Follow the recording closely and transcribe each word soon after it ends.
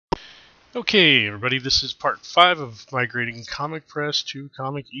Okay, everybody, this is part 5 of Migrating ComicPress to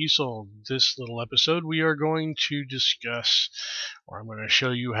Comic Easel. This little episode, we are going to discuss, or I'm going to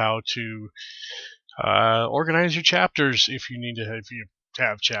show you how to organize your chapters. If you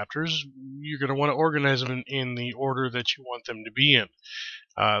have chapters, you're going to want to organize them in the order that you want them to be in.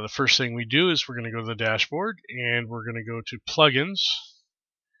 The first thing we do is we're going to go to the dashboard, and we're going to go to Plugins.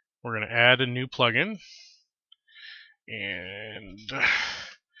 We're going to add a new plugin, and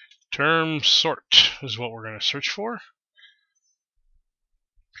term sort is what we're going to search for.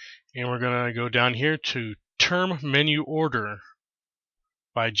 And we're going to go down here to Term Menu Order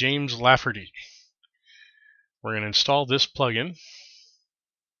by James Lafferty. We're going to install this plugin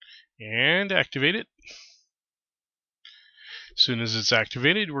and activate it. As soon as it's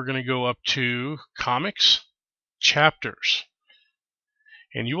activated, we're going to go up to Comics, Chapters.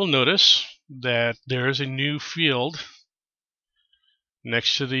 And you will notice that there is a new field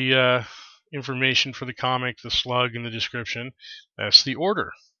next to the information for the comic, the slug, and the description. That's the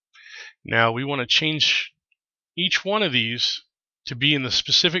order. Now we want to change each one of these to be in the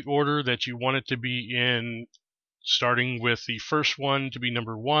specific order that you want it to be in, starting with the first one to be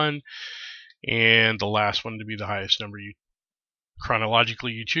number 1 and the last one to be the highest number you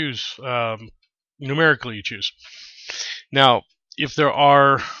chronologically you choose, numerically you choose. Now, if there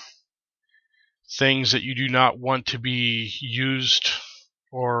are things that you do not want to be used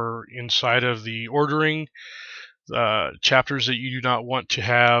or inside of the ordering, chapters that you do not want to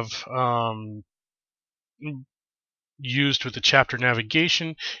have used with the chapter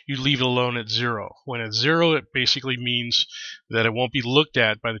navigation, you leave it alone at 0. When it's 0, it basically means that it won't be looked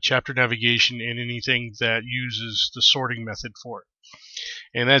at by the chapter navigation in anything that uses the sorting method for it.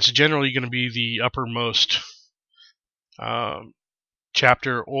 And that's generally going to be the uppermost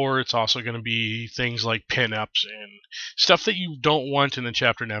chapter, or it's also going to be things like pin-ups and stuff that you don't want in the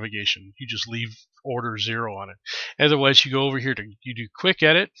chapter navigation. You just leave order 0 on it. Otherwise, you go over here to you do quick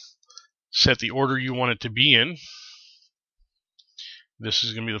edit, set the order you want it to be in. This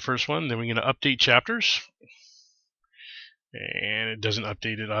is going to be the first one. Then we're going to update chapters. And it doesn't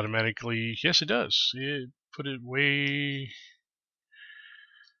update it automatically. Yes, it does. It put it way...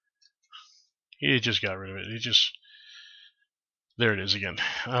 It just got rid of it. It just... There it is again.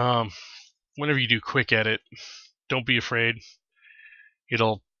 Whenever you do quick edit, don't be afraid.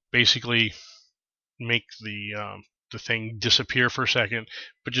 It'll basically make the thing disappear for a second.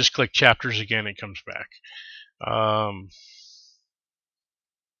 But just click chapters again, it comes back.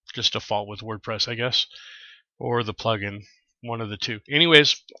 Just default with WordPress, I guess, or the plugin, one of the two.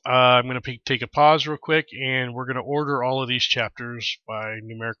 Anyways, I'm going to take a pause real quick, and we're going to order all of these chapters by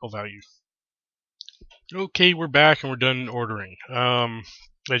numerical value. Okay, we're back, and we're done ordering.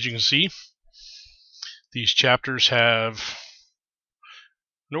 As you can see, these chapters have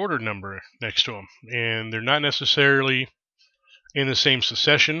an order number next to them, and they're not necessarily in the same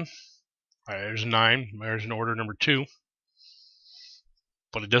succession. There's 9. There's an order number 2.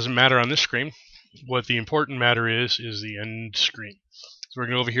 But it doesn't matter on this screen. What the important matter is the end screen. So we're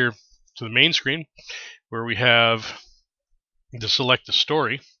going to go over here to the main screen where we have to select the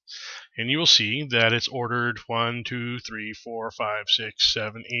story, and you will see that it's ordered 1, 2, 3, 4, 5, 6,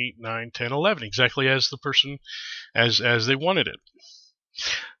 7, 8, 9, 10, 11, exactly as the person as they wanted it.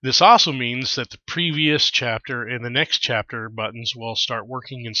 This also means that the previous chapter and the next chapter buttons will start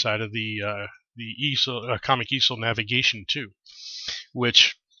working inside of the Easel, Comic Easel navigation too.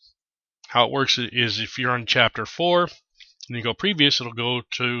 Which, how it works is if you're on chapter 4 and you go previous, it'll go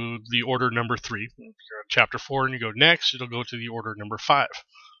to the order number 3. If you're on chapter 4 and you go next, it'll go to the order number 5.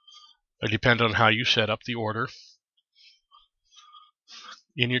 It depends on how you set up the order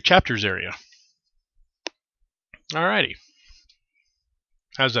in your chapters area. Alrighty.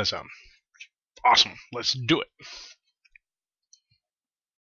 How's that sound? Awesome. Let's do it.